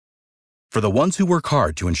For the ones who work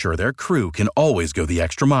hard to ensure their crew can always go the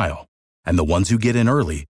extra mile, and the ones who get in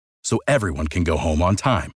early so everyone can go home on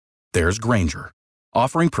time, there's Grainger,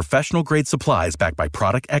 offering professional-grade supplies backed by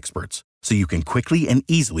product experts so you can quickly and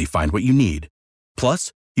easily find what you need.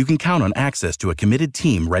 Plus, you can count on access to a committed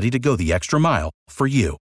team ready to go the extra mile for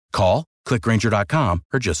you. Call, click Grainger.com,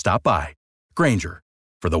 or just stop by. Grainger,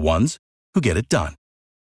 for the ones who get it done.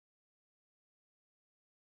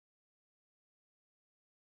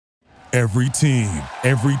 Every team,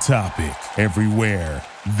 every topic, everywhere.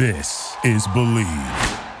 This is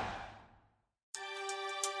Believe.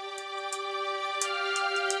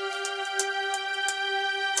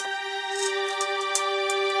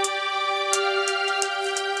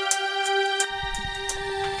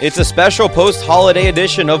 It's a special post-holiday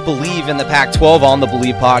edition of Believe in the Pac-12 on the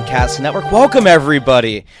Believe Podcast Network. Welcome,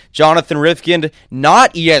 everybody. Jonathan Rifkind,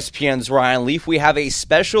 not ESPN's Ryan Leaf. We have a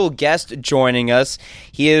special guest joining us.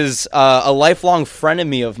 He is a lifelong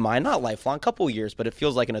frenemy of mine. Not lifelong, a couple years, but it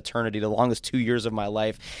feels like an eternity, the longest 2 years of my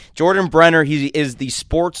life. Jordan Brenner, he is the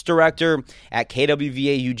sports director at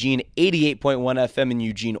KWVA Eugene 88.1 FM in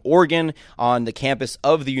Eugene, Oregon, on the campus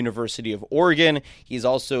of the University of Oregon. He's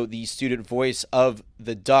also the student voice of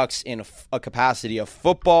the Ducks in a capacity of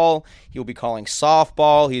football. He'll be calling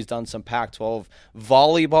softball. He's done some Pac-12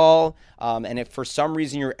 volleyball. And if for some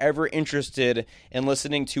reason you're ever interested in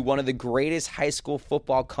listening to one of the greatest high school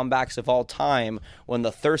football comebacks of all time, when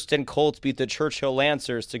the Thurston Colts beat the Churchill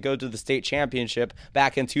Lancers to go to the state championship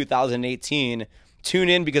back in 2018, tune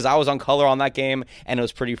in because I was on color on that game, and it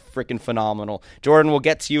was pretty freaking phenomenal. Jordan, we'll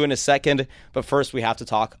get to you in a second, but first we have to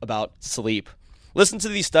talk about sleep. Listen to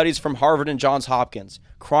these studies from Harvard and Johns Hopkins.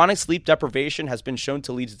 Chronic sleep deprivation has been shown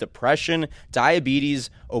to lead to depression, diabetes,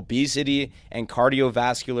 obesity, and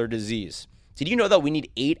cardiovascular disease. Did you know that we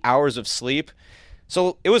need 8 hours of sleep?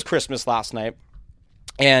 So it was Christmas last night,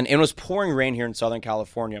 and it was pouring rain here in Southern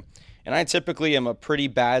California. And I typically am a pretty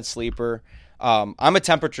bad sleeper. I'm a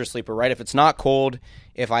temperature sleeper, right? If it's not cold,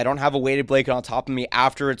 if I don't have a weighted blanket on top of me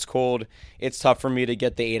after it's cold, it's tough for me to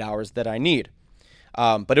get the 8 hours that I need.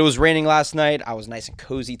 But it was raining last night. I was nice and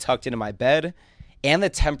cozy, tucked into my bed, and the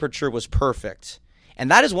temperature was perfect. And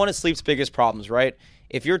that is one of sleep's biggest problems, right?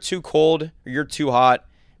 If you're too cold or you're too hot,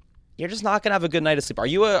 you're just not going to have a good night of sleep. Are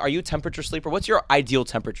you a temperature sleeper? What's your ideal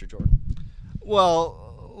temperature, Jordan?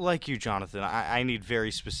 Well, like you, Jonathan, I need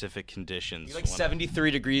very specific conditions. You like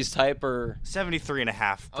 73 degrees type or? 73 and a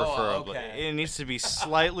half, preferably. Oh, okay. It needs to be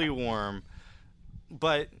slightly warm.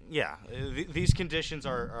 But, yeah, these conditions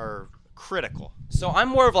are critical. So I'm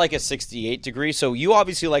more of like a 68 degree. So you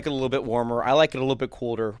obviously like it a little bit warmer. I like it a little bit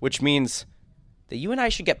colder, which means that you and I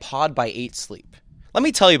should get Pod by 8 Sleep. Let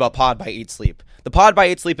me tell you about Pod by 8 Sleep. The Pod by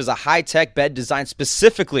 8 Sleep is a high-tech bed designed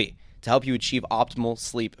specifically to help you achieve optimal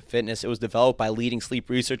sleep fitness. It was developed by leading sleep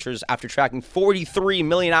researchers after tracking 43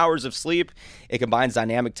 million hours of sleep. It combines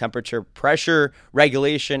dynamic temperature, pressure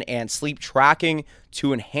regulation, and sleep tracking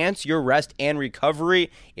to enhance your rest and recovery.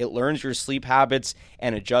 It learns your sleep habits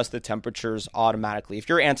and adjusts the temperatures automatically. If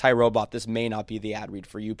you're anti-robot, this may not be the ad read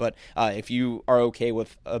for you, but if you are okay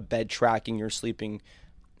with a bed tracking your sleeping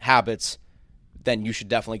habits, then you should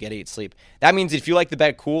definitely get 8 Sleep. That means if you like the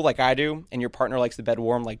bed cool like I do, and your partner likes the bed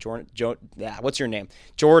warm like Jordan, what's your name?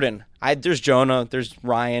 Jordan. There's Jonah, there's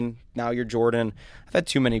Ryan, now you're Jordan. I've had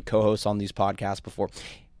too many co-hosts on these podcasts before.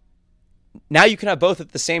 Now you can have both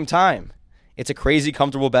at the same time. It's a crazy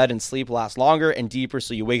comfortable bed, and sleep lasts longer and deeper,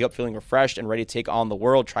 so you wake up feeling refreshed and ready to take on the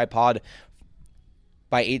world. Try Pod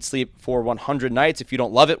by 8 Sleep for 100 nights. If you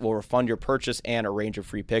don't love it, we'll refund your purchase and arrange a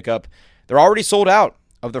free pickup. They're already sold out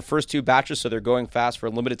of their first 2 batches, so they're going fast. For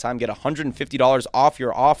a limited time, get $150 off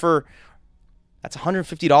your offer. That's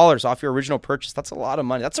 $150 off your original purchase. That's a lot of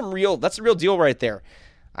money. That's a real deal right there.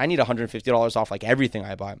 I need $150 off like everything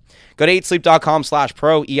I buy. Go to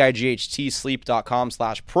 8sleep.com/pro, EIGHT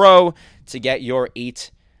sleep.com/pro to get your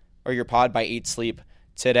Pod by 8 Sleep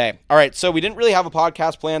today. All right, so we didn't really have a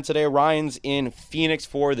podcast plan today. Ryan's in Phoenix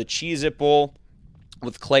for the Cheez-It Bowl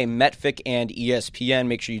with Clay Metfick and ESPN.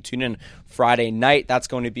 Make sure you tune in Friday night. That's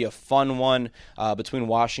going to be a fun one between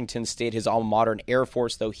Washington State, his alma mater, and Air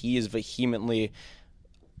Force, though he is vehemently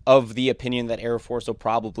of the opinion that Air Force will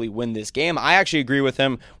probably win this game. I actually agree with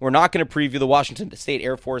him. We're not going to preview the Washington State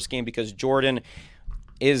Air Force game because Jordan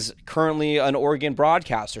is currently an Oregon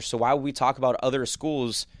broadcaster. So why would we talk about other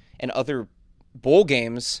schools and other bowl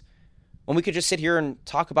games when we could just sit here and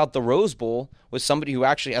talk about the Rose Bowl with somebody who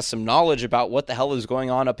actually has some knowledge about what the hell is going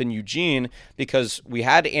on up in Eugene? Because we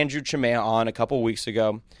had Andrew Chimea on a couple of weeks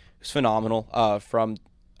ago. It was phenomenal from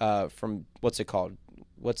what's it called?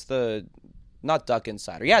 What's the... Not Duck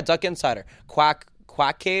Insider. Yeah, Duck Insider. Quack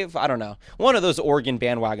Quack Cave? I don't know. One of those Oregon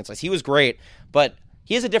bandwagon sites. He was great, but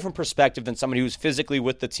he has a different perspective than somebody who's physically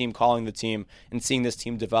with the team, calling the team, and seeing this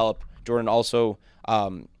team develop. Jordan also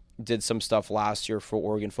did some stuff last year for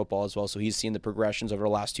Oregon football as well, so he's seen the progressions over the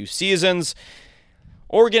last 2 seasons.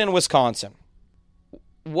 Oregon and Wisconsin.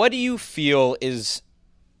 What do you feel is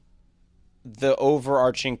the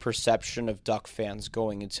overarching perception of Duck fans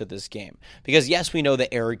going into this game? Because yes, we know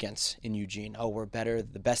the arrogance in Eugene. Oh, we're better,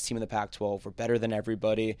 the best team in the Pac-12. We're better than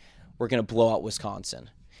everybody. We're going to blow out Wisconsin.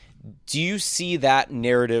 Do you see that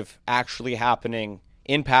narrative actually happening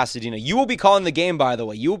in Pasadena? You will be calling the game, by the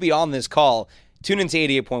way. You will be on this call. Tune into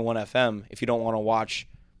 88.1 FM if you don't want to watch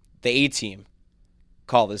the A-team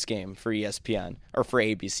call this game for ESPN or for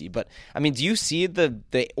ABC. But, I mean, do you see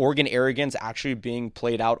the Oregon arrogance actually being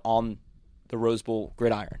played out on the Rose Bowl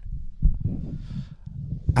gridiron?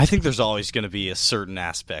 I think there's always going to be a certain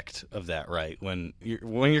aspect of that, right? When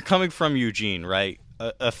you're coming from Eugene, right?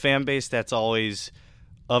 A fan base that's always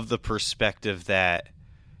of the perspective that,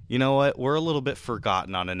 you know what, we're a little bit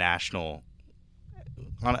forgotten on a national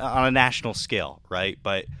scale, right?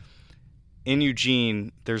 But in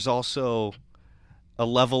Eugene, there's also a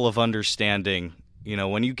level of understanding, you know,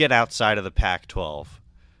 when you get outside of the Pac-12,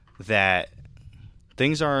 that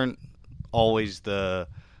things aren't always the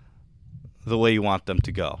way you want them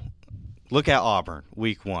to go. Look at Auburn,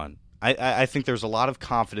 week 1. I think there's a lot of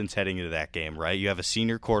confidence heading into that game, right? You have a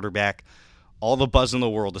senior quarterback, all the buzz in the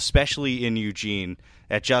world, especially in Eugene,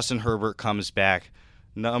 that Justin Herbert comes back,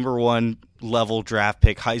 number 1 level draft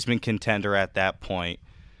pick, Heisman contender at that point.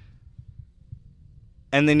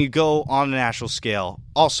 And then you go on a national scale,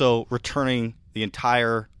 also returning the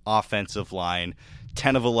entire offensive line,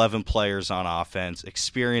 10 of 11 players on offense,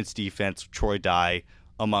 experienced defense, Troy Dye,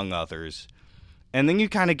 among others. And then you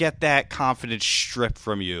kind of get that confidence stripped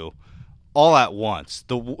from you all at once.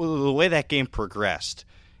 The way that game progressed,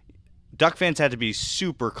 Duck fans had to be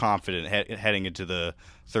super confident heading into the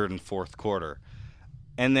third and fourth quarter.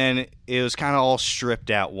 And then it was kind of all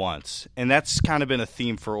stripped at once. And that's kind of been a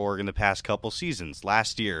theme for Oregon the past couple seasons.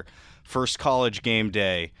 Last year, first college game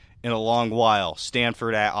day in a long while,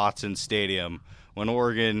 Stanford at Autzen Stadium, when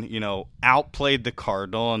Oregon, you know, outplayed the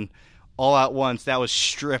Cardinal, and all at once that was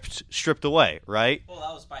stripped away, right? Well,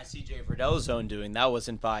 that was by C.J. Verdell's own doing. That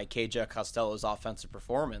wasn't by KJ Costello's offensive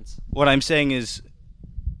performance. What I'm saying is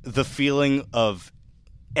the feeling of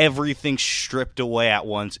everything stripped away at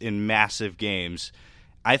once in massive games,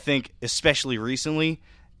 I think, especially recently,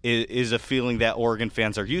 is a feeling that Oregon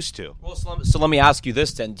fans are used to. Well, so let me ask you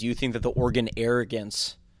this then. Do you think that the Oregon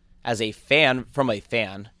arrogance as a fan, from a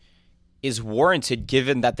fan, is warranted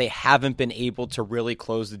given that they haven't been able to really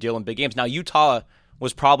close the deal in big games? Now, Utah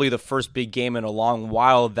was probably the first big game in a long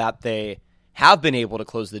while that they have been able to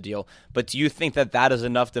close the deal. But do you think that that is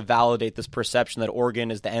enough to validate this perception that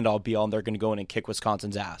Oregon is the end-all be-all and they're going to go in and kick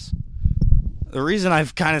Wisconsin's ass? The reason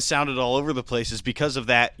I've kind of sounded all over the place is because of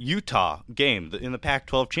that Utah game in the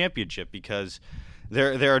Pac-12 championship, because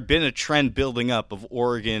there had been a trend building up of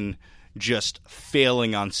Oregon just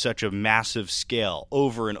failing on such a massive scale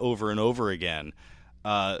over and over and over again.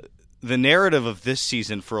 The narrative of this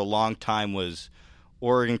season for a long time was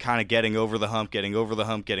Oregon kind of getting over the hump.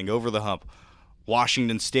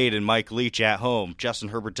 Washington State and Mike Leach at home. Justin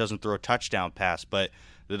Herbert doesn't throw a touchdown pass, but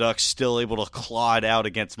the Ducks still able to claw it out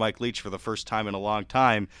against Mike Leach for the first time in a long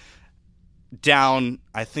time. Down,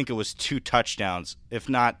 I think it was 2 touchdowns, if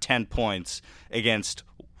not 10 points, against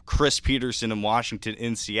Chris Peterson in Washington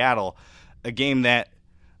in Seattle, a game that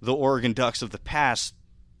the Oregon Ducks of the past,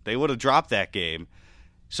 they would have dropped that game.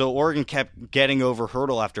 So Oregon kept getting over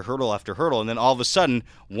hurdle after hurdle after hurdle, and then all of a sudden,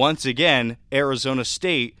 once again, Arizona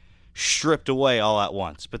State stripped away all at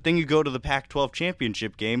once. But then you go to the Pac-12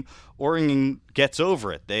 championship game, Oregon gets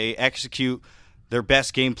over it. They execute their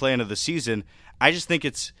best game plan of the season. I just think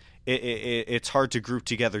it's hard to group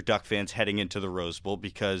together Duck fans heading into the Rose Bowl,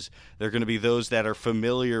 because they're going to be those that are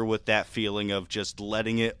familiar with that feeling of just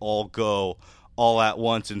letting it all go all at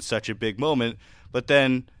once in such a big moment. But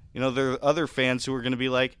then, you know, there are other fans who are going to be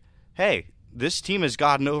like, hey, this team has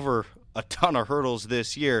gotten over a ton of hurdles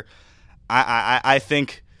this year. I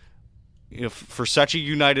think, you know, for such a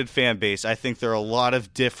united fan base, I think there are a lot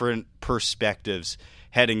of different perspectives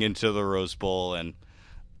heading into the Rose Bowl, and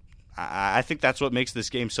I think that's what makes this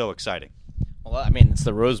game so exciting. Well, I mean, it's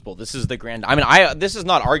the Rose Bowl. This is the grand. I mean, this is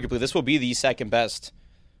not arguably. This will be the second best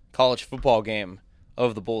college football game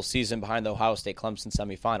of the bowl season behind the Ohio State Clemson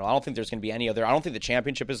semifinal. I don't think there's going to be any other. I don't think the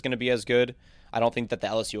championship is going to be as good. I don't think that the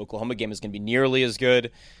LSU Oklahoma game is going to be nearly as good.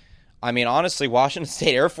 I mean, honestly, Washington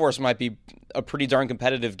State Air Force might be a pretty darn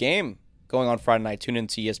competitive game going on Friday night. Tune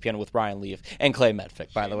into ESPN with Ryan Leaf and Clay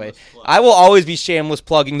Medvick, by the way. I will always be shameless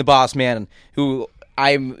plugging the boss man, who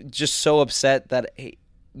I'm just so upset that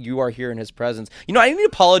you are here in his presence. You know, I need to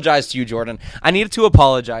apologize to you, Jordan. I needed to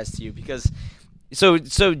apologize to you because so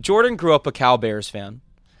Jordan grew up a Cal Bears fan.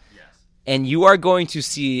 Yes. And you are going to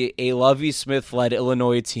see a Lovie Smith-led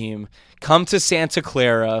Illinois team come to Santa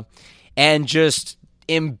Clara and just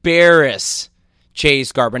embarrass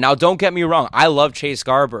Chase Garber. Now, don't get me wrong. I love Chase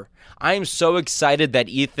Garber. I am so excited that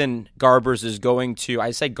Ethan Garbers is going to,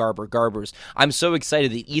 I said Garbers. I'm so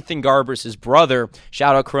excited that Ethan Garbers, his brother,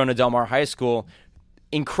 shout out Corona Del Mar High School,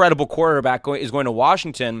 incredible quarterback, is going to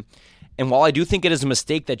Washington. And while I do think it is a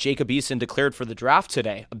mistake that Jacob Eason declared for the draft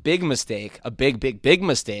today, a big mistake, a big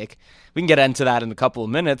mistake, we can get into that in a couple of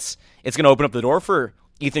minutes. It's going to open up the door for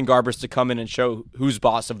Ethan Garbers to come in and show who's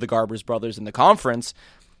boss of the Garbers brothers in the conference.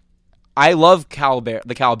 I love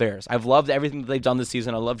the Cal Bears. I've loved everything that they've done this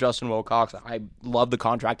season. I love Justin Wilcox. I love the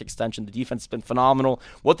contract extension. The defense has been phenomenal.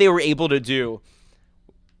 What they were able to do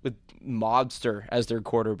with Modster as their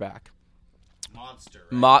quarterback. Monster,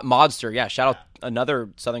 right? Modster, yeah. Shout out another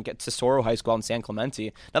Tesoro High School in San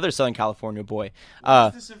Clemente, another Southern California boy.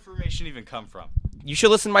 Where does this information even come from? You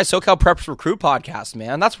should listen to my SoCal Preps Recruit podcast,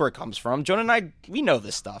 man. That's where it comes from. Jonah and I, we know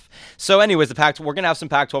this stuff. So anyways, we're going to have some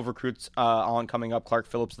Pac-12 recruits on coming up. Clark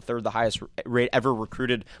Phillips III, the highest rate ever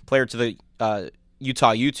recruited player to the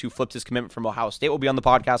Utah Utes, who flipped his commitment from Ohio State, will be on the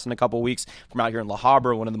podcast in a couple weeks from out here in La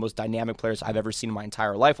Habra, one of the most dynamic players I've ever seen in my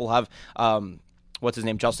entire life. We'll have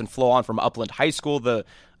Justin Flo on from Upland High School, the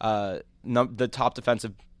top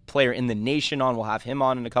defensive player in the nation on. We'll have him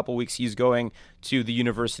on in a couple weeks. He's going to the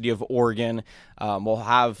University of Oregon. We'll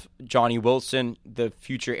have Johnny Wilson, the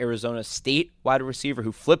future Arizona State wide receiver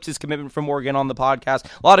who flipped his commitment from Oregon, on the podcast.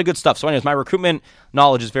 A lot of good stuff. So anyways, my recruitment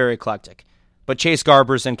knowledge is very eclectic. But Chase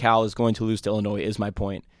Garbers and Cal is going to lose to Illinois is my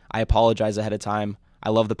point. I apologize ahead of time. I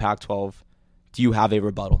love the Pac-12. Do you have a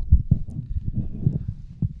rebuttal?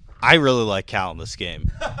 I really like Cal in this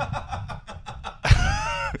game.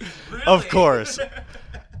 Of course.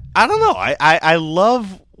 I don't know. I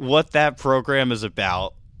love what that program is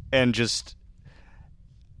about, and just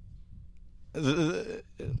let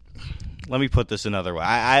me put this another way.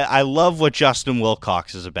 I love what Justin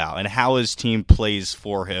Wilcox is about and how his team plays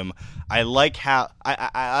for him. I like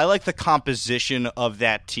I like the composition of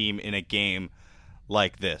that team in a game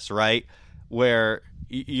like this, right? Where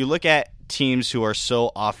you look at teams who are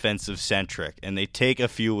so offensive centric and they take a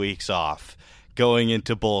few weeks off going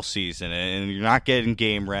into bowl season and you're not getting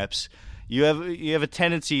game reps. You have a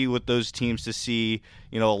tendency with those teams to see,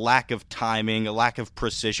 a lack of timing, a lack of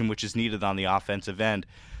precision, which is needed on the offensive end.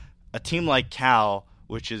 A team like Cal,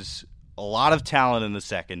 which is a lot of talent in the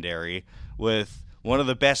secondary, with one of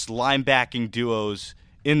the best linebacking duos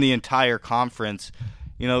in the entire conference,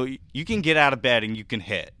 you can get out of bed and you can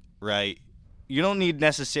hit, right? You don't need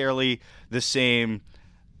necessarily the same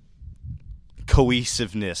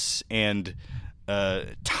cohesiveness and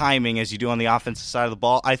timing as you do on the offensive side of the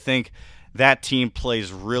ball. I think that team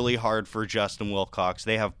plays really hard for Justin Wilcox.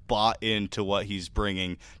 They have bought into what he's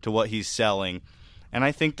bringing, to what he's selling. And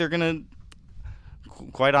I think they're going to,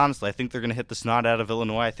 quite honestly, I think they're going to hit the snot out of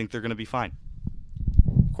Illinois. I think there going to be fine.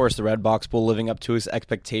 Of course, the Red Box Bowl living up to his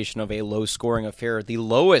expectation of a low-scoring affair. The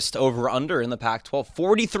lowest over-under in the Pac-12,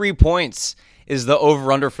 43 points is the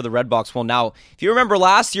over-under for the Red Box Bowl. Now, if you remember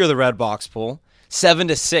last year, the Red Box Bowl,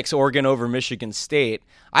 7-6, Oregon over Michigan State.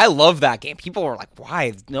 I love that game. People were like,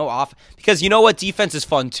 why? No off. Because you know what? Defense is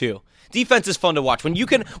fun, too. Defense is fun to watch. When you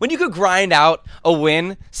can grind out a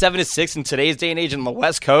win, 7-6 in today's day and age on the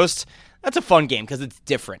West Coast, that's a fun game because it's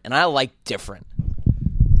different, and I like different.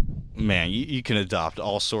 Man, you can adopt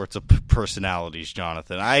all sorts of personalities,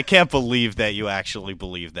 Jonathan. I can't believe that you actually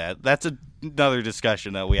believe that. That's another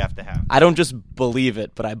discussion that we have to have. I don't just believe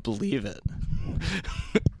it, but I believe it.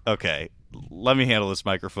 Okay, let me handle this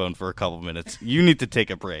microphone for a couple minutes. You need to take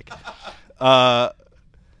a break.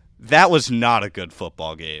 That was not a good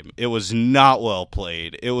football game. It was not well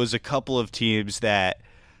played. It was a couple of teams that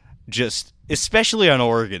just, especially on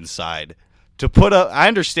Oregon's side, to put up, I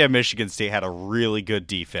understand Michigan State had a really good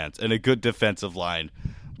defense and a good defensive line.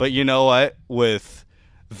 But you know what? With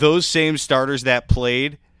those same starters that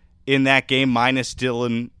played in that game, minus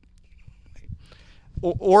Dylan,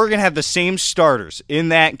 Oregon had the same starters in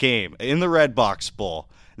that game, in the Red Box Bowl,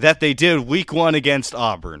 that they did week 1 against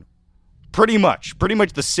Auburn. Pretty much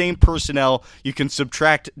the same personnel. You can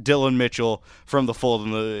subtract Dylan Mitchell from the fold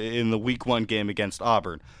in the week 1 game against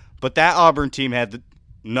Auburn. But that Auburn team had the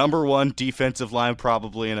number 1 defensive line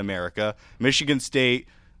probably in America. Michigan State,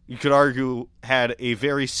 you could argue, had a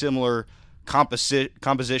very similar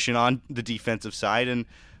composition on the defensive side. And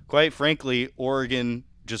quite frankly, Oregon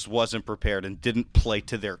just wasn't prepared and didn't play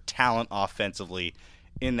to their talent offensively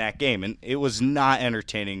in that game. And it was not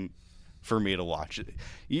entertaining for me to watch.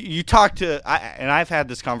 You talk to, and I've had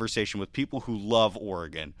this conversation with people who love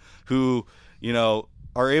Oregon, who,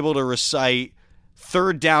 are able to recite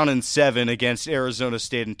 3rd down and 7 against Arizona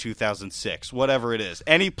State in 2006, whatever it is.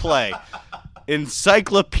 Any play,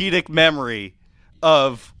 encyclopedic memory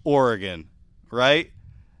of Oregon, right?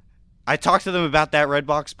 I talked to them about that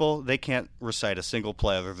Redbox Bowl. They can't recite a single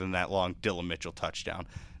play other than that long Dylan Mitchell touchdown.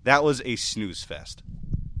 That was a snooze fest.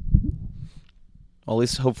 Well, at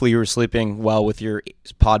least hopefully you were sleeping well with your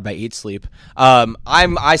pod by 8 sleep.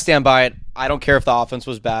 I stand by it. I don't care if the offense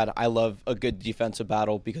was bad. I love a good defensive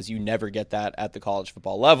battle because you never get that at the college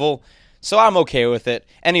football level. So I'm okay with it.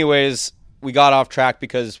 Anyways, we got off track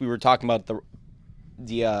because we were talking about the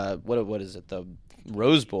what is it? The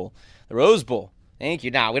Rose Bowl. The Rose Bowl. Thank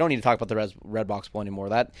you. Now we don't need to talk about the Redbox Bowl anymore.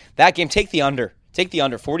 That game, take the under. Take the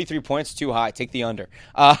under. 43 points, too high. Take the under.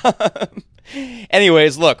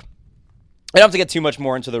 Anyways, look. I don't have to get too much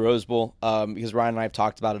more into the Rose Bowl because Ryan and I have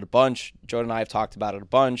talked about it a bunch. Jonah and I have talked about it a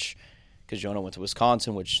bunch because Jonah went to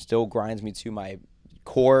Wisconsin, which still grinds me to my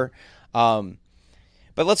core. But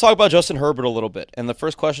let's talk about Justin Herbert a little bit. And the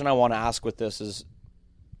first question I want to ask with this is,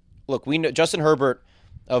 look, we know Justin Herbert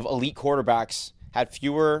of elite quarterbacks had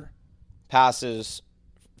fewer passes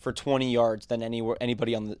for 20 yards than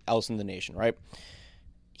anybody else in the nation, right?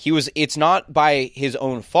 It's not by his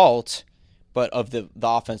own fault, but of the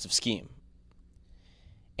offensive scheme.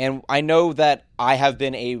 And I know that I have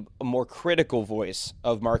been a more critical voice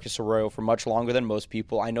of Marcus Arroyo for much longer than most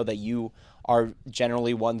people. I know that you are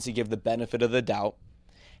generally ones to give the benefit of the doubt.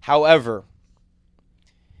 However,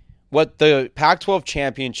 what the Pac-12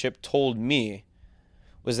 championship told me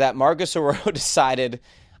was that Marcus Arroyo decided,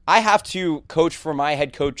 I have to coach for my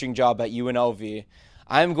head coaching job at UNLV.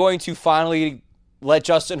 I'm going to finally let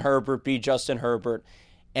Justin Herbert be Justin Herbert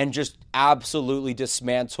and just absolutely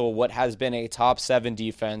dismantle what has been a top 7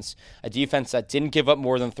 defense, a defense that didn't give up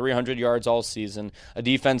more than 300 yards all season, a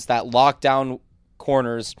defense that with lockdown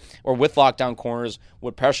corners,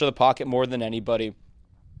 would pressure the pocket more than anybody.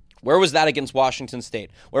 Where was that against Washington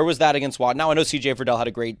State? Where was that against Now, I know C.J. Verdell had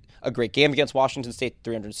a great game against Washington State,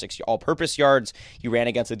 360 all-purpose yards. He ran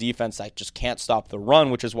against a defense that just can't stop the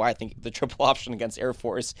run, which is why I think the triple option against Air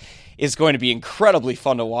Force is going to be incredibly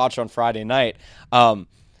fun to watch on Friday night.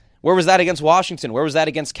 Where was that against Washington? Where was that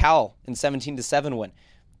against Cal in 17-7 win?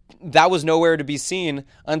 That was nowhere to be seen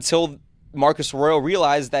until Marcus Arroyo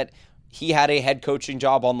realized that he had a head coaching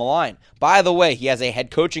job on the line. By the way, he has a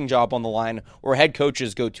head coaching job on the line where head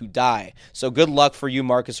coaches go to die. So good luck for you,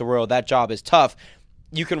 Marcus Arroyo. That job is tough.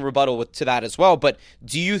 You can rebuttal to that as well. But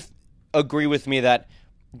do you agree with me that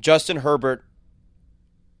Justin Herbert,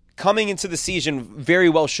 coming into the season, very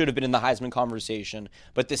well should have been in the Heisman conversation,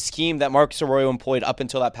 but the scheme that Marcus Arroyo employed up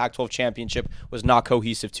until that Pac-12 championship was not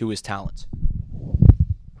cohesive to his talent?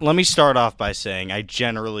 Let me start off by saying I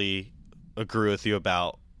generally agree with you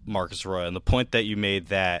about Marcus Arroyo and the point that you made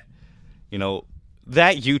that,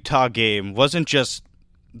 that Utah game wasn't just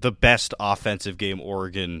the best offensive game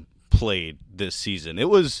Oregon played this season. It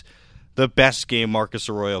was the best game Marcus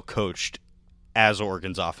Arroyo coached as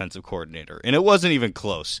Oregon's offensive coordinator, and it wasn't even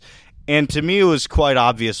close. And to me, it was quite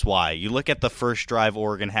obvious why. You look at the first drive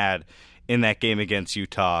Oregon had in that game against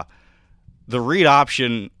Utah, the read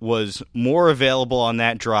option was more available on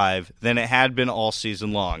that drive than it had been all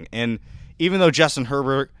season long. And even though Justin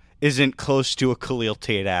Herbert isn't close to a Khalil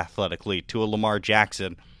Tate athletically, to a Lamar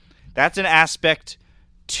Jackson, that's an aspect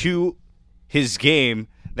to his game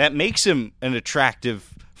that makes him an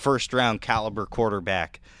attractive first-round caliber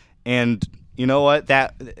quarterback. And you know what?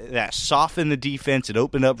 That softened the defense. It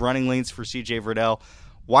opened up running lanes for C.J. Verdell.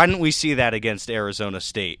 Why didn't we see that against Arizona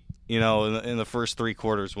State, in the first 3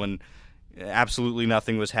 quarters when absolutely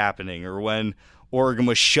nothing was happening, or when Oregon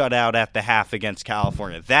was shut out at the half against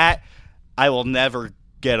California? That I will never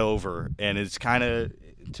get over. And it's kind of,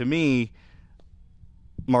 to me,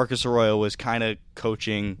 Marcus Arroyo was kind of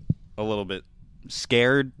coaching a little bit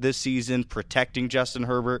scared this season, protecting Justin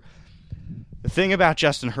Herbert. The thing about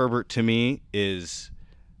Justin Herbert to me is,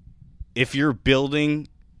 if you're building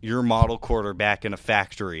your model quarterback in a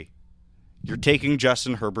factory, you're taking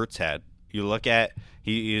Justin Herbert's head. You look at,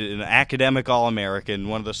 he's an academic All-American,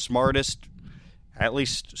 one of the smartest, at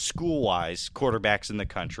least school-wise, quarterbacks in the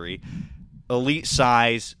country. Elite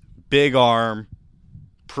size, big arm,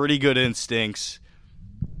 pretty good instincts.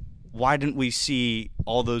 Why didn't we see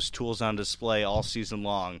all those tools on display all season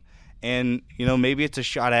long? And, maybe it's a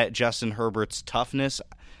shot at Justin Herbert's toughness.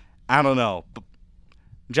 I don't know. But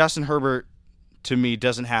Justin Herbert, to me,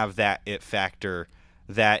 doesn't have that it factor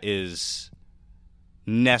that is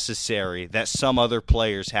necessary that some other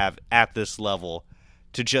players have at this level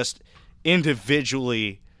to just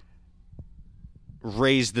individually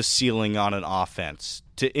raise the ceiling on an offense,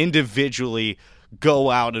 to individually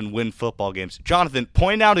go out and win football games. Jonathan,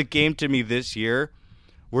 point out a game to me this year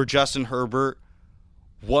where Justin Herbert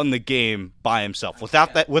won the game by himself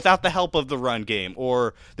without the help of the run game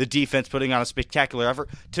or the defense putting on a spectacular effort.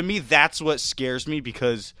 To me, that's what scares me,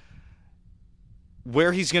 because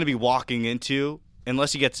where he's going to be walking into,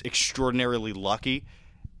 unless he gets extraordinarily lucky,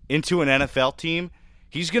 into an NFL team,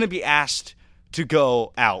 he's going to be asked to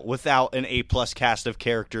go out without an A-plus cast of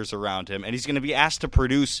characters around him, and he's going to be asked to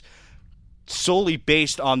produce solely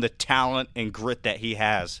based on the talent and grit that he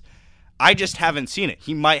has. I just haven't seen it.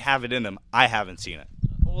 He might have it in him. I haven't seen it.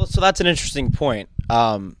 Well, so that's an interesting point.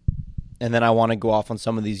 And then I want to go off on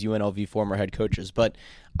some of these UNLV former head coaches, but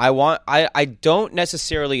I don't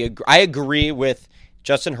necessarily agree. I agree with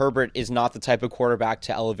Justin Herbert is not the type of quarterback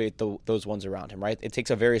to elevate those ones around him, right? It takes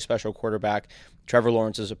a very special quarterback. Trevor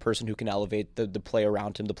Lawrence is a person who can elevate the play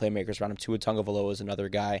around him, the playmakers around him. Tua Tagovailoa is another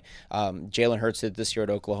guy. Jalen Hurts did this year at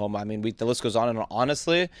Oklahoma. I mean, the list goes on, and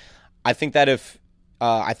honestly, I think that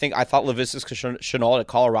I thought Laviska Shenault at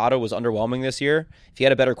Colorado was underwhelming this year. If he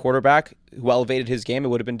had a better quarterback who elevated his game, it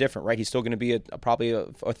would have been different, right? He's still going to be probably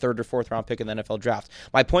a third or fourth round pick in the NFL draft.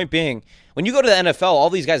 My point being, when you go to the NFL, all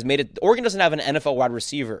these guys made it. Oregon doesn't have an NFL wide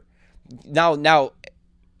receiver now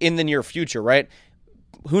in the near future, right?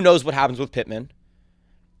 Who knows what happens with Pittman?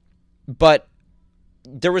 But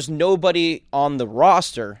there was nobody on the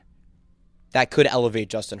roster that could elevate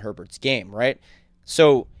Justin Herbert's game, right?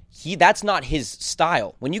 So that's not his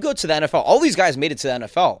style. When you go to the NFL, all these guys made it to the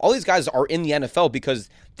NFL. All these guys are in the NFL because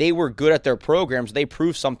they were good at their programs. They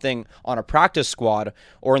proved something on a practice squad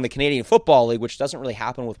or in the Canadian Football League, which doesn't really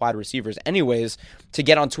happen with wide receivers anyways, to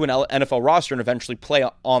get onto an NFL roster and eventually play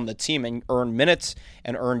on the team and earn minutes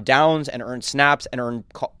and earn downs and earn snaps and earn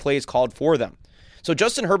plays called for them. So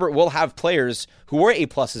Justin Herbert will have players who were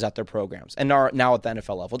A-pluses at their programs and are now at the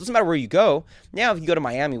NFL level. It doesn't matter where you go. Yeah, if you go to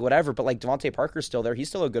Miami, whatever, but like Devontae Parker's still there. He's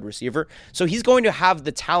still a good receiver. So he's going to have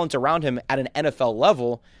the talent around him at an NFL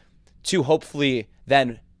level to hopefully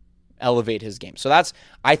then elevate his game. So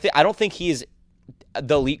I don't think he's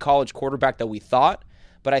the elite college quarterback that we thought,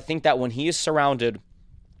 but I think that when he is surrounded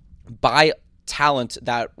by talent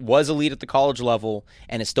that was elite at the college level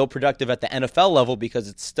and is still productive at the NFL level, because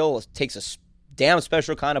it still takes a damn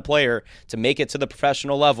special kind of player to make it to the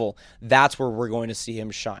professional level, that's where we're going to see him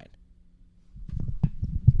shine.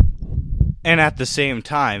 And at the same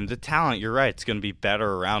time, the talent, you're right, it's going to be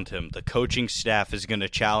better around him. The coaching staff is going to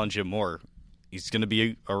challenge him more. He's going to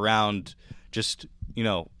be around just,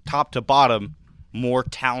 top to bottom, more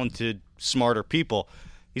talented, smarter people.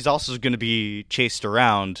 He's also going to be chased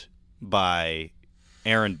around by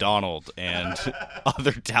Aaron Donald and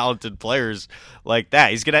other talented players like that.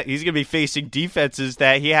 He's gonna be facing defenses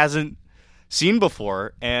that he hasn't seen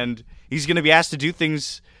before, and he's gonna be asked to do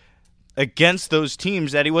things against those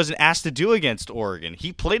teams that he wasn't asked to do against Oregon.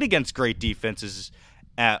 He played against great defenses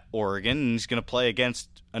at Oregon, and he's gonna play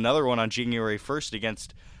against another one on January 1st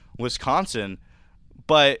against Wisconsin.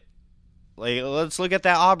 But let's look at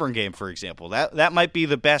that Auburn game, for example. That might be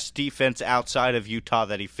the best defense outside of Utah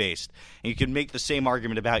that he faced. And you can make the same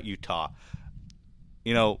argument about Utah.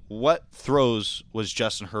 What throws was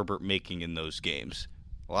Justin Herbert making in those games?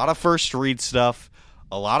 A lot of first read stuff,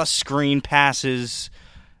 a lot of screen passes.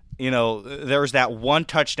 There was that one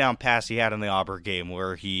touchdown pass he had in the Auburn game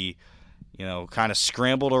where he, kind of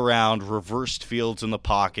scrambled around, reversed fields in the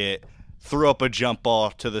pocket, threw up a jump ball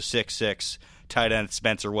to the 6'6" tight end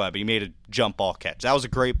Spencer Webb. He made a jump ball catch. That was a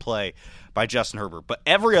great play by Justin Herbert. But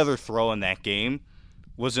every other throw in that game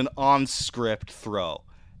was an on-script throw.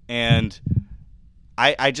 And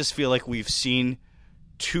I just feel like we've seen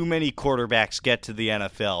too many quarterbacks get to the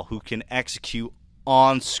NFL who can execute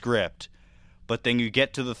on script. But then you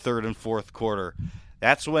get to the third and fourth quarter.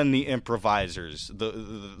 That's when the improvisers,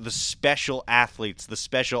 the special athletes, the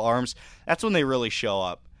special arms, that's when they really show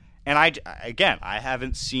up. And I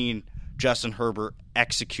haven't seen Justin Herbert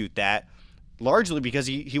execute that, largely because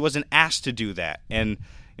he wasn't asked to do that. And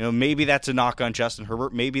maybe that's a knock on Justin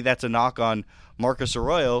Herbert, maybe that's a knock on Marcus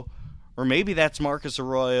Arroyo, or maybe that's Marcus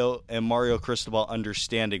Arroyo and Mario Cristobal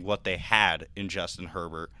understanding what they had in Justin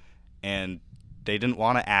Herbert, and they didn't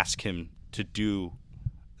want to ask him to do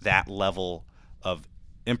that level of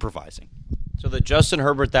improvising. So the Justin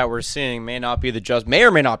Herbert that we're seeing may or may not be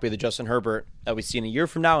the Justin Herbert that we see in a year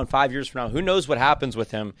from now and 5 years from now. Who knows what happens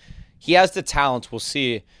with him? He has the talent. We'll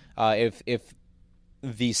see if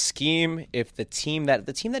the scheme, if the team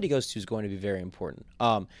that he goes to is going to be very important.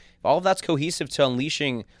 If all of that's cohesive to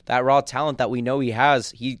unleashing that raw talent that we know he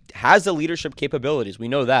has the leadership capabilities. We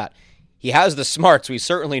know that. He has the smarts. We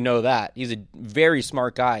certainly know that. He's a very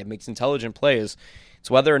smart guy, makes intelligent plays.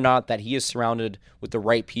 It's whether or not that he is surrounded with the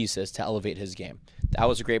right pieces to elevate his game. That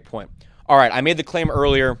was a great point. All right, I made the claim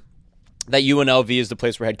earlier that UNLV is the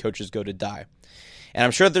place where head coaches go to die. And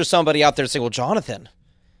I'm sure that there's somebody out there saying, well, Jonathan,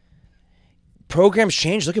 programs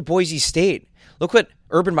change. Look at Boise State. Look what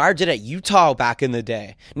Urban Meyer did at Utah back in the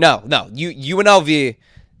day. No. UNLV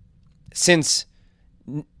since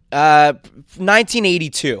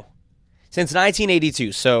 1982. Since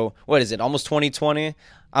 1982. So what is it? Almost 2020.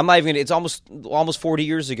 I'm not even. It's almost 40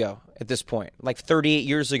 years ago at this point. Like 38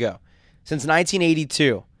 years ago. Since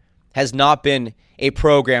 1982 has not been a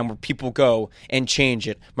program where people go and change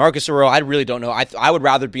it. Marcus Arroyo, I really don't know. I would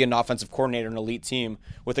rather be an offensive coordinator in an elite team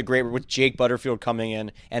with Jake Butterfield coming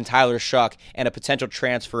in and Tyler Shuck and a potential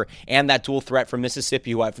transfer and that dual threat from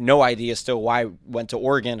Mississippi, who I have no idea still why went to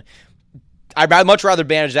Oregon. I'd much rather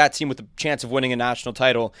manage that team with the chance of winning a national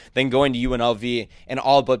title than going to UNLV and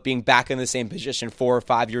all but being back in the same position 4 or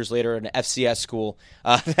 5 years later in an FCS school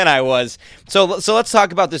than I was. So let's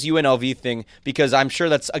talk about this UNLV thing, because I'm sure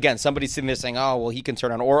that's, again, somebody sitting there saying, oh, well, he can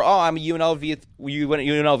turn on, or, oh, I'm a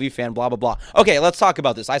UNLV fan, blah, blah, blah. Okay, let's talk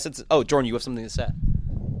about this. I said, oh, Jordan, you have something to say.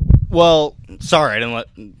 Well, sorry, you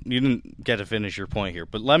didn't get to finish your point here,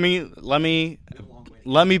 but let me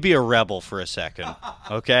be a rebel for a second,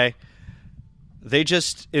 okay? They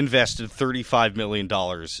just invested $35 million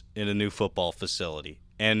in a new football facility,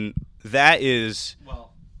 and that is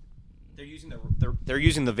they're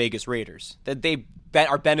using the Vegas Raiders. That they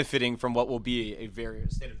are benefiting from what will be a very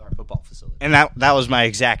state-of-the-art football facility. And that was my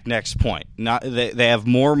exact next point. They have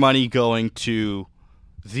more money going to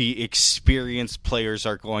the experienced players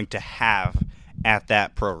are going to have at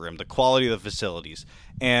that program, the quality of the facilities,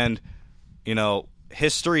 and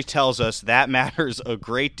history tells us that matters a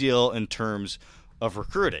great deal in terms of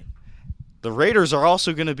recruiting. The Raiders are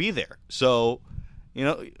also going to be there. So,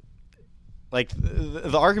 like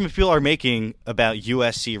the argument people are making about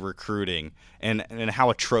USC recruiting and how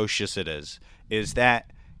atrocious it is that,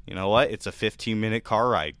 it's a 15-minute car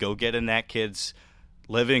ride. Go get in that kid's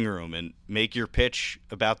living room and make your pitch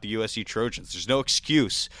about the USC Trojans. There's no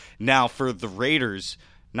excuse now for the Raiders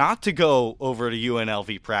not to go over to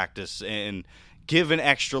UNLV practice and give an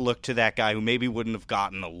extra look to that guy who maybe wouldn't have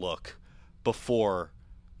gotten a look before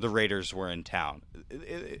the Raiders were in town.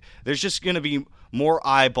 There's just going to be more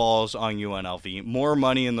eyeballs on UNLV, more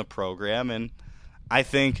money in the program, and I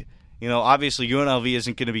think, obviously UNLV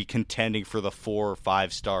isn't going to be contending for the 4 or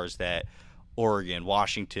 5 stars that Oregon,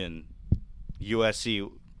 Washington,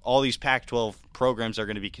 USC, all these Pac-12 programs are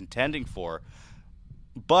going to be contending for,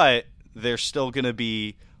 but they're still going to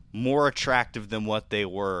be more attractive than what they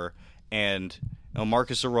were, and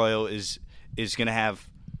Marcus Arroyo is going to have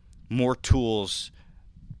more tools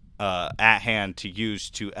at hand to use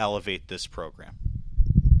to elevate this program.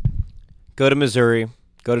 Go to Missouri,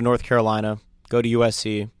 go to North Carolina, go to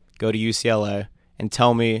USC, go to UCLA, and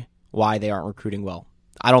tell me why they aren't recruiting well.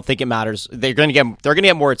 I don't think it matters. They're going to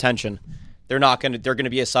get more attention. They're going to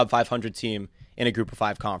be a sub 500 team in a group of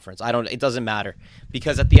 5 conference. It doesn't matter,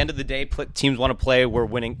 because at the end of the day, teams want to play where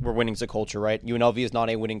winning's a culture, right? UNLV is not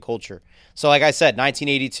a winning culture. So like I said,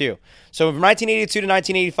 1982. So from 1982 to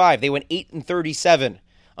 1985, they went 8-37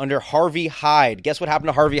 under Harvey Hyde. Guess what happened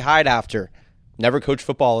to Harvey Hyde after? Never coached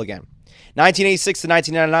football again. 1986 to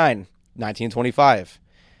 1999, 1925.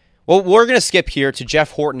 Well, we're going to skip here to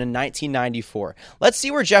Jeff Horton in 1994. Let's see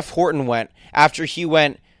where Jeff Horton went after he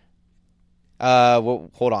went.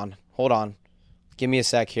 Hold on. Give me a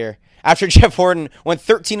sec here. After Jeff Horton went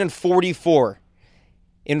 13-44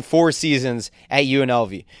 in 4 seasons at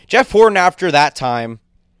UNLV. Jeff Horton, after that time,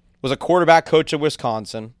 was a quarterback coach at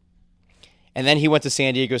Wisconsin, and then he went to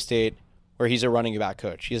San Diego State, where he's a running back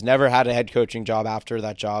coach. He has never had a head coaching job after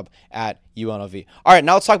that job at UNLV. All right,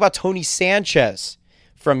 now let's talk about Tony Sanchez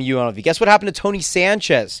from UNLV. Guess what happened to Tony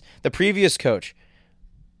Sanchez, the previous coach?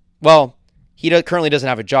 Well, he currently doesn't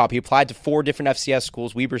have a job. He applied to 4 different FCS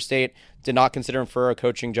schools. Weber State did not consider him for a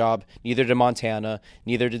coaching job. Neither did Montana.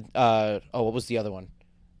 Neither did, what was the other one?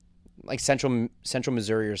 Like Central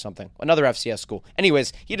Missouri or something. Another FCS school.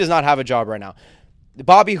 Anyways, he does not have a job right now.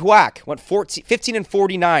 Bobby Huack went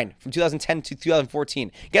 15-49 from 2010 to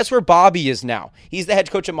 2014. Guess where Bobby is now? He's the head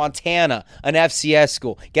coach at Montana, an FCS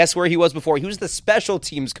school. Guess where he was before? He was the special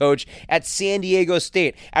teams coach at San Diego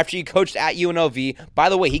State after he coached at UNLV. By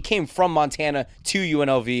the way, he came from Montana to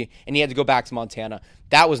UNLV, and he had to go back to Montana.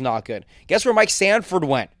 That was not good. Guess where Mike Sanford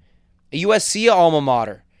went? A USC alma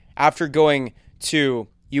mater, after going to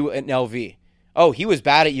UNLV. Oh, he was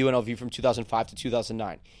bad at UNLV from 2005 to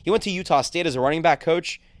 2009. He went to Utah State as a running back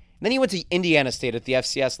coach. And then he went to Indiana State at the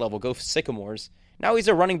FCS level, go Sycamores. Now he's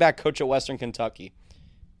a running back coach at Western Kentucky.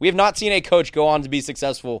 We have not seen a coach go on to be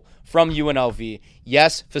successful from UNLV.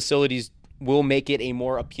 Yes, facilities will make it a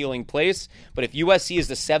more appealing place, but if USC is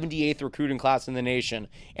the 78th recruiting class in the nation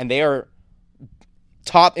and they are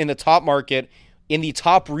top in the top market, in the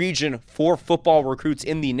top region for football recruits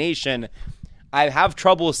in the nation, I have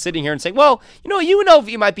trouble sitting here and saying, well,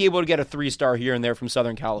 UNLV might be able to get a 3-star here and there from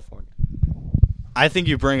Southern California. I think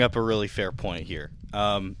you bring up a really fair point here.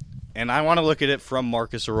 And I want to look at it from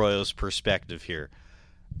Marcus Arroyo's perspective here.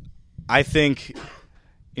 I think,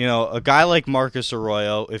 a guy like Marcus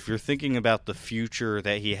Arroyo, if you're thinking about the future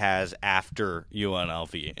that he has after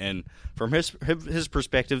UNLV, and from his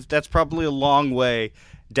perspective, that's probably a long way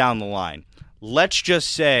down the line. Let's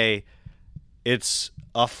just say it's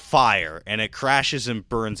a fire and it crashes and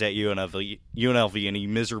burns at UNLV and he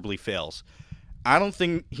miserably fails. I don't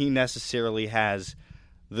think he necessarily has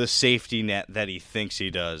the safety net that he thinks he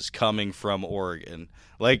does coming from Oregon.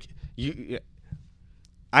 I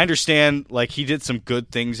understand, he did some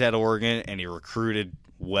good things at Oregon and he recruited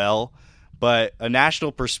well, but a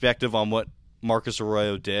national perspective on what Marcus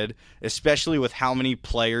Arroyo did, especially with how many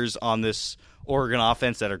players on this Oregon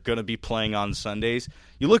offense that are going to be playing on Sundays,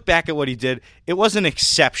 you look back at what he did, it wasn't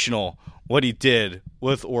exceptional what he did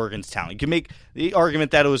with Oregon's talent. You can make the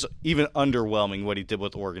argument that it was even underwhelming what he did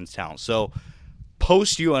with Oregon's talent. So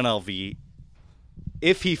post UNLV,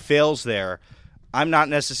 if he fails there, I'm not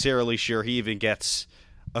necessarily sure he even gets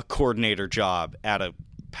a coordinator job at a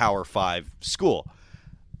Power 5 school.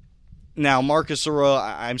 Now, Marcus Arroyo,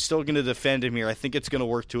 I'm still going to defend him here. I think it's going to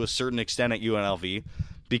work to a certain extent at UNLV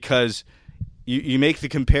because you make the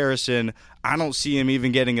comparison. I don't see him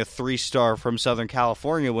even getting a 3-star from Southern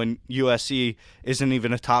California when USC isn't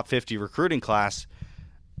even a top 50 recruiting class.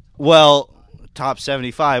 Well, top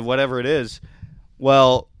 75, whatever it is.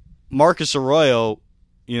 Well, Marcus Arroyo,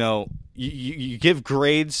 you give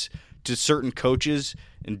grades to certain coaches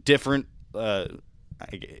in different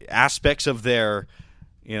aspects of their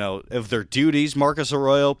duties. Marcus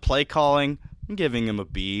Arroyo, play calling, I'm giving him a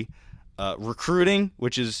B. Recruiting,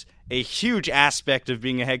 which is a huge aspect of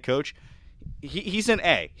being a head coach, he's an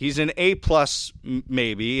A. He's an A+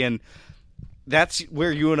 maybe, and that's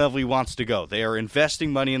where UNLV wants to go. They are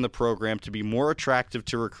investing money in the program to be more attractive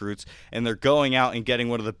to recruits, and they're going out and getting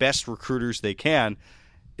one of the best recruiters they can.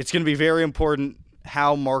 It's going to be very important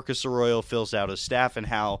how Marcus Arroyo fills out his staff and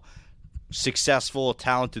how successful,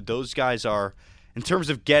 talented those guys are. In terms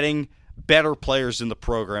of getting better players in the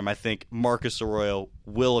program, I think Marcus Arroyo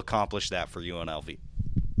will accomplish that for UNLV.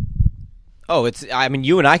 Oh,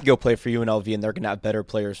 you and I can go play for UNLV and they're going to have better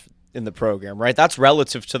players in the program, right? That's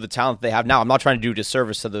relative to the talent they have now. I'm not trying to do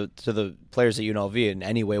disservice to the players at UNLV in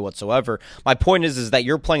any way whatsoever. My point is that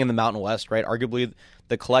you're playing in the Mountain West, right? Arguably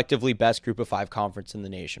the collectively best Group of 5 conference in the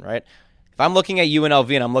nation, right? If I'm looking at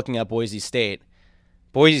UNLV and I'm looking at Boise State,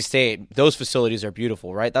 those facilities are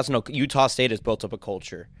beautiful, right? Utah State has built up a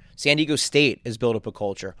culture. San Diego State has built up a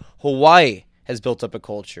culture. Hawaii has built up a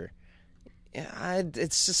culture. Yeah,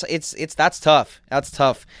 that's tough. That's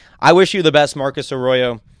tough. I wish you the best, Marcus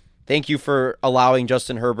Arroyo. Thank you for allowing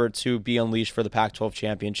Justin Herbert to be unleashed for the Pac-12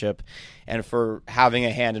 championship and for having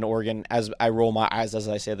a hand in Oregon, as I roll my eyes as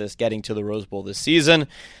I say this, getting to the Rose Bowl this season.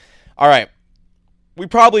 All right. We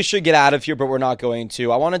probably should get out of here, but we're not going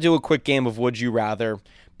to. I want to do a quick game of Would You Rather.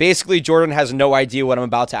 Basically, Jordan has no idea what I'm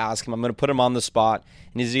about to ask him. I'm going to put him on the spot,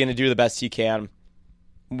 and he's going to do the best he can.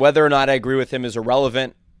 Whether or not I agree with him is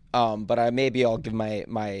irrelevant, but I'll give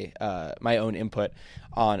my own input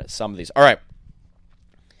on some of these. All right.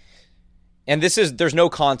 And there's no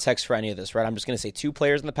context for any of this, right? I'm just going to say 2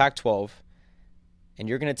 players in the Pac-12, and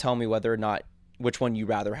you're going to tell me whether or not which one you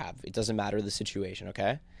rather have. It doesn't matter the situation,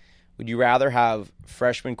 okay? Would you rather have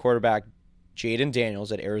freshman quarterback Jaden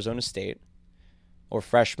Daniels at Arizona State or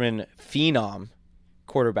freshman phenom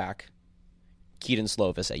quarterback Keaton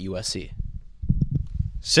Slovis at USC?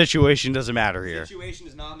 Situation doesn't matter here. Situation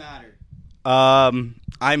does not matter.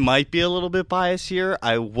 I might be a little bit biased here.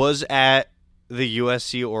 I was at the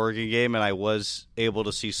USC-Oregon game, and I was able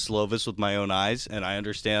to see Slovis with my own eyes, and I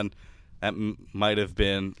understand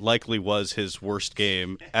that likely was his worst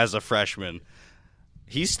game as a freshman.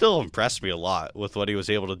 He still impressed me a lot with what he was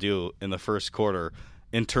able to do in the first quarter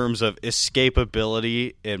in terms of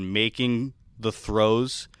escapability and making the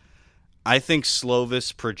throws. I think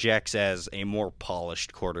Slovis projects as a more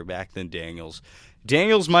polished quarterback than Daniels.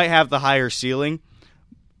 Daniels might have the higher ceiling,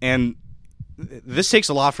 and this takes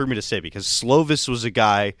a lot for me to say because Slovis was a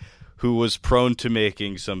guy who was prone to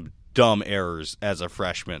making some dumb errors as a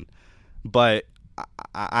freshman. But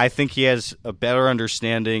I think he has a better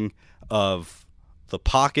understanding of the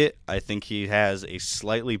pocket. I think he has a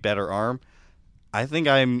slightly better arm. I think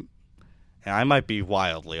I might be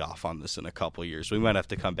wildly off on this in a couple years. We might have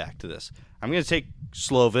to come back to this. I'm going to take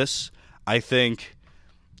Slovis. I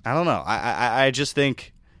don't know. I just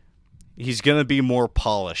think he's going to be more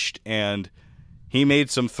polished, and he made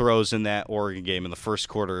some throws in that Oregon game in the first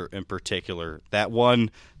quarter in particular. That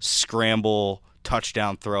one scramble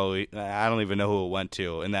touchdown throw, I don't even know who it went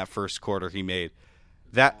to in that first quarter he made.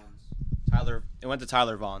 It went to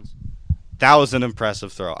Tyler Vaughn's. That was an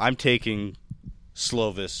impressive throw. I'm taking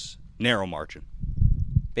Slovis narrow margin.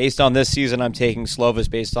 Based on this season, I'm taking Slovis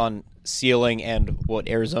based on ceiling and what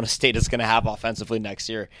Arizona State is going to have offensively next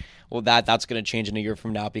year. Well, that's going to change in a year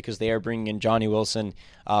from now because they are bringing in Johnny Wilson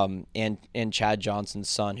and Chad Johnson's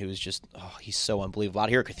son, who is just, he's so unbelievable. Out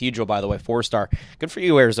here at Cathedral, by the way, 4-star. Good for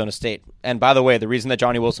you, Arizona State. And by the way, the reason that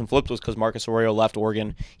Johnny Wilson flipped was because Marcus Arroyo left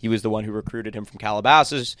Oregon. He was the one who recruited him from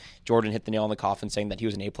Calabasas. Jordan hit the nail on the coffin saying that he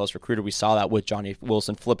was an A-plus recruiter. We saw that with Johnny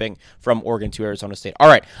Wilson flipping from Oregon to Arizona State. All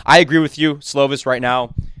right, I agree with you. Slovis right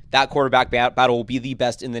now, that quarterback battle will be the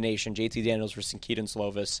best in the nation. JT Daniels versus Keaton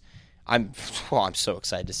Slovis. I'm so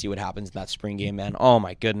excited to see what happens in that spring game, man. Oh,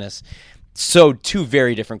 my goodness. So, two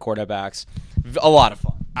very different quarterbacks. A lot of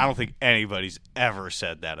fun. I don't think anybody's ever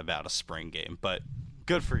said that about a spring game, but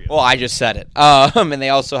good for you. Well, I just said it. And they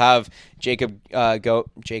also have Jacob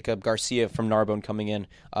Garcia from Narbonne coming in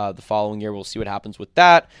the following year. We'll see what happens with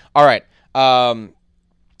that. All right.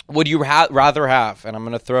 Would you rather have, and I'm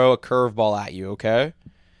going to throw a curveball at you, okay?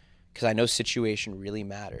 Because I know situation really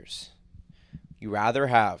matters. You rather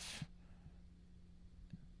have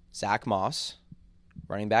Zach Moss,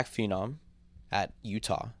 running back phenom at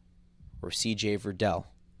Utah, or CJ Verdell,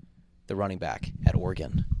 the running back at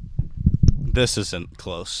Oregon? This isn't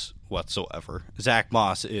close whatsoever. Zach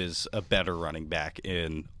Moss is a better running back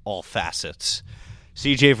in all facets.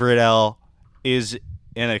 CJ Verdell is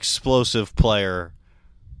an explosive player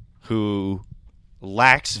who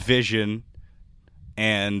lacks vision,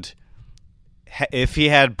 and if he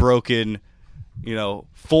had broken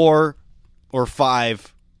 4 or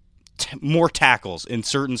 5 more tackles in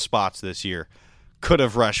certain spots this year, could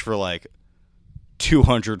have rushed for like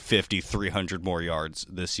 250, 300 more yards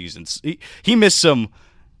this season. He missed some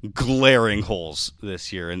glaring holes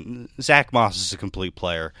this year, and Zach Moss is a complete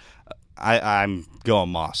player. I'm going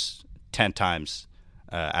Moss 10 times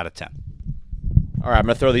out of 10. All right, I'm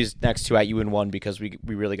going to throw these next two at you in one because we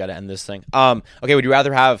really got to end this thing. Okay, would you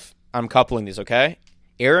rather have, I'm coupling these, okay?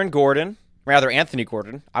 Anthony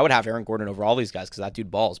Gordon. I would have Aaron Gordon over all these guys because that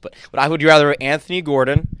dude balls. But would you rather Anthony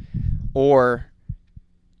Gordon or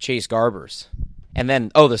Chase Garbers? And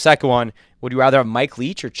then, the second one, would you rather have Mike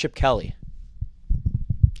Leach or Chip Kelly?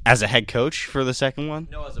 As a head coach for the second one?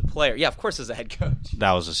 No, as a player. Yeah, of course as a head coach.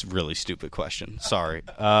 That was a really stupid question. Sorry.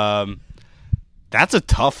 That's a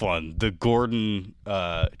tough one. The Gordon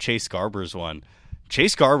Chase Garbers one.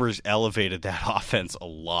 Chase Garbers elevated that offense a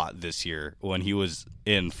lot this year when he was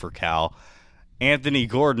in for Cal. Anthony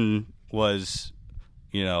Gordon was,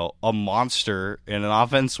 a monster in an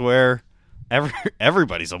offense where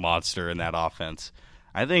everybody's a monster in that offense.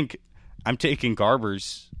 I think I'm taking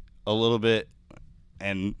Garbers a little bit,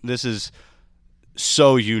 and this is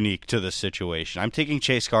so unique to the situation. I'm taking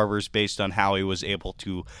Chase Garbers based on how he was able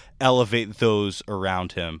to elevate those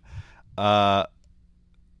around him.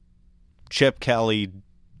 Chip Kelly,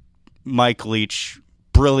 Mike Leach,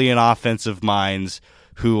 brilliant offensive minds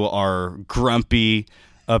who are grumpy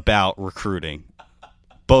about recruiting.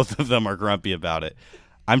 Both of them are grumpy about it.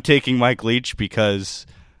 I'm taking Mike Leach because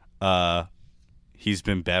he's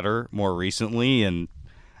been better more recently, and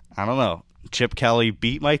I don't know. Chip Kelly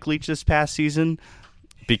beat Mike Leach this past season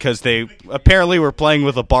because they apparently were playing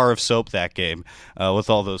with a bar of soap that game with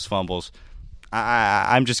all those fumbles.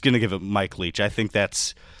 I'm just going to give it Mike Leach. I think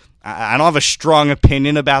that's – I don't have a strong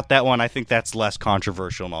opinion about that one. I think that's less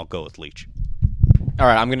controversial, and I'll go with Leach. All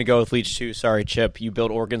right, I'm going to go with Leach too. Sorry, Chip. You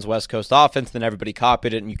built Oregon's West Coast offense, then everybody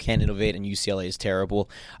copied it, and you can't innovate, and UCLA is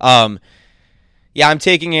terrible. I'm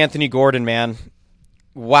taking Anthony Gordon, man.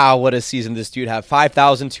 Wow, what a season this dude had.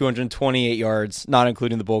 5,228 yards, not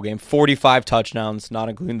including the bowl game. 45 touchdowns, not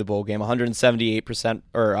including the bowl game. 178%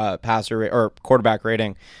 or passer rate, or quarterback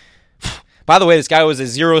rating. By the way, this guy was a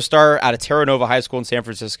 0-star out of Terra Nova High School in San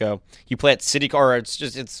Francisco. He played at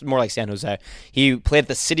it's more like San Jose. He played at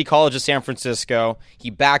the City College of San Francisco. He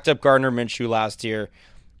backed up Gardner Minshew last year.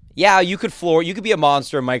 Yeah, you could be a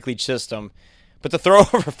monster in Mike Leach system, but to throw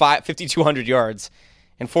over 5,200 yards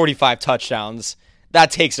and 45 touchdowns,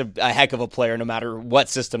 that takes a heck of a player no matter what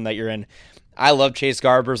system that you're in. I love Chase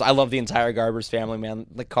Garbers. I love the entire Garbers family, man.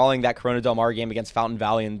 Like calling that Corona Del Mar game against Fountain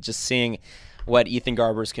Valley and just seeing what Ethan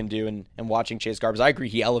Garbers can do and watching Chase Garbers. I agree,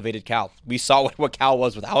 he elevated Cal. We saw what Cal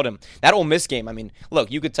was without him. That Ole Miss game, I mean,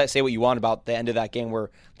 look, you could say what you want about the end of that game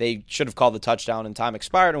where they should have called the touchdown and time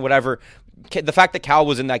expired and whatever. The fact that Cal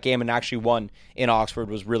was in that game and actually won in Oxford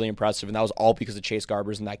was really impressive, and that was all because of Chase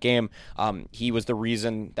Garbers in that game. He was the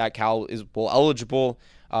reason that Cal is bowl eligible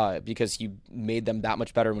because he made them that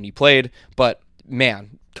much better when he played. But,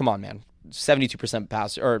 man, come on, man. 72%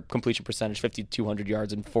 pass or completion percentage, 5,200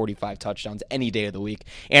 yards and 45 touchdowns any day of the week.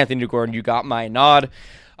 Anthony Gordon, you got my nod.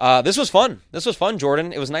 This was fun. This was fun,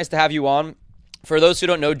 Jordan. It was nice to have you on. For those who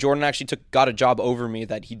don't know, Jordan actually got a job over me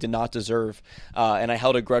that he did not deserve, and I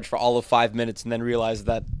held a grudge for all of 5 minutes and then realized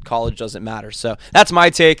that college doesn't matter. So that's my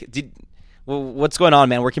take. What's going on,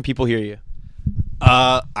 man? Where can people hear you?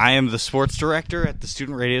 I am the sports director at the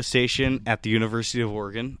student radio station at the University of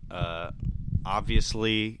Oregon.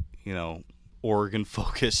 Obviously, Oregon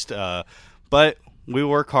focused, but we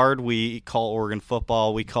work hard. We call Oregon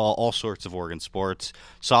football. We call all sorts of Oregon sports.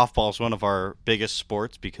 Softball is one of our biggest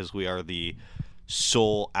sports because we are the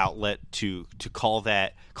sole outlet to call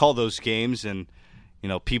those games. And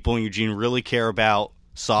people in Eugene really care about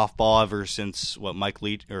softball ever since Mike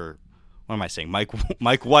White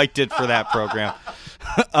did for that program.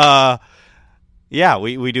 Yeah,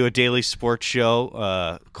 we do a daily sports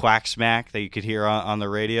show, Quack Smack, that you could hear on the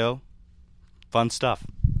radio. Fun stuff.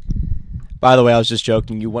 By the way, I was just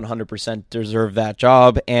joking. You 100% deserve that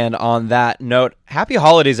job. And on that note, happy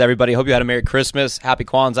holidays, everybody. Hope you had a Merry Christmas, Happy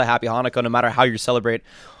Kwanzaa, Happy Hanukkah, no matter how you celebrate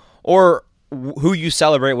or who you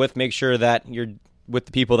celebrate with. Make sure that you're with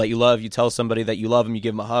the people that you love. You tell somebody that you love them, you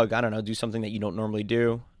give them a hug. I don't know, do something that you don't normally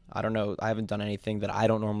do. I don't know. I haven't done anything that I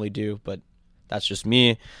don't normally do, but that's just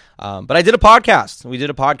me. But I did a podcast. We did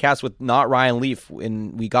a podcast with not Ryan Leaf,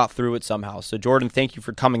 and we got through it somehow. So, Jordan, thank you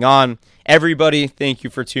for coming on. Everybody, thank you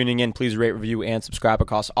for tuning in. Please rate, review, and subscribe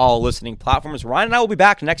across all listening platforms. Ryan and I will be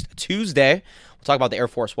back next Tuesday. We'll talk about the Air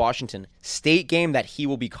Force Washington State game that he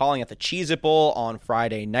will be calling at the Cheez-It Bowl on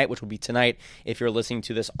Friday night, which will be tonight if you're listening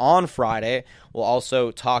to this on Friday. We'll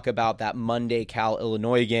also talk about that Monday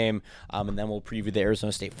Cal-Illinois game, and then we'll preview the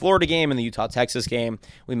Arizona State-Florida game and the Utah-Texas game.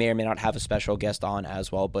 We may or may not have a special guest on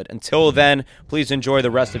as well. But until then, please enjoy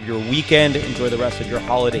the rest of your weekend. Enjoy the rest of your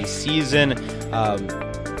holiday season.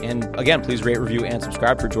 And again, please rate, review, and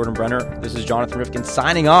subscribe. For Jordan Brenner, this is Jonathan Rifkin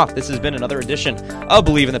signing off. This has been another edition of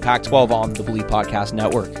Believe in the Pac-12 on the Believe Podcast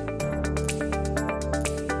Network.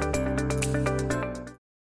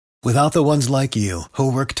 Without the ones like you,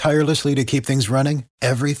 who work tirelessly to keep things running,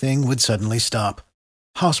 everything would suddenly stop.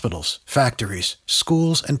 Hospitals, factories,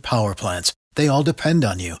 schools, and power plants, they all depend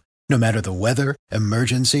on you. No matter the weather,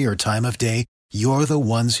 emergency, or time of day, you're the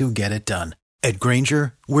ones who get it done. At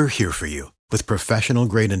Grainger, we're here for you with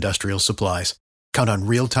professional-grade industrial supplies. Count on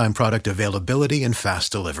real-time product availability and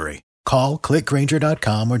fast delivery. Call, click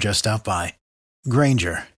Grainger.com, or just stop by.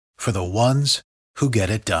 Grainger, for the ones who get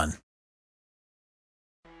it done.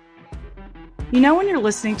 You know when you're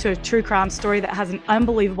listening to a true crime story that has an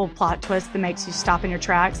unbelievable plot twist that makes you stop in your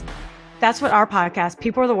tracks? That's what our podcast,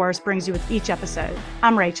 People Are the Worst, brings you with each episode.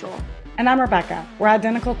 I'm Rachel. And I'm Rebecca. We're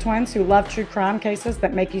identical twins who love true crime cases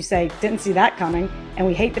that make you say, didn't see that coming, and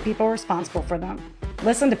we hate the people responsible for them.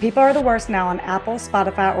 Listen to People Are the Worst now on Apple,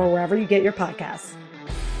 Spotify, or wherever you get your podcasts.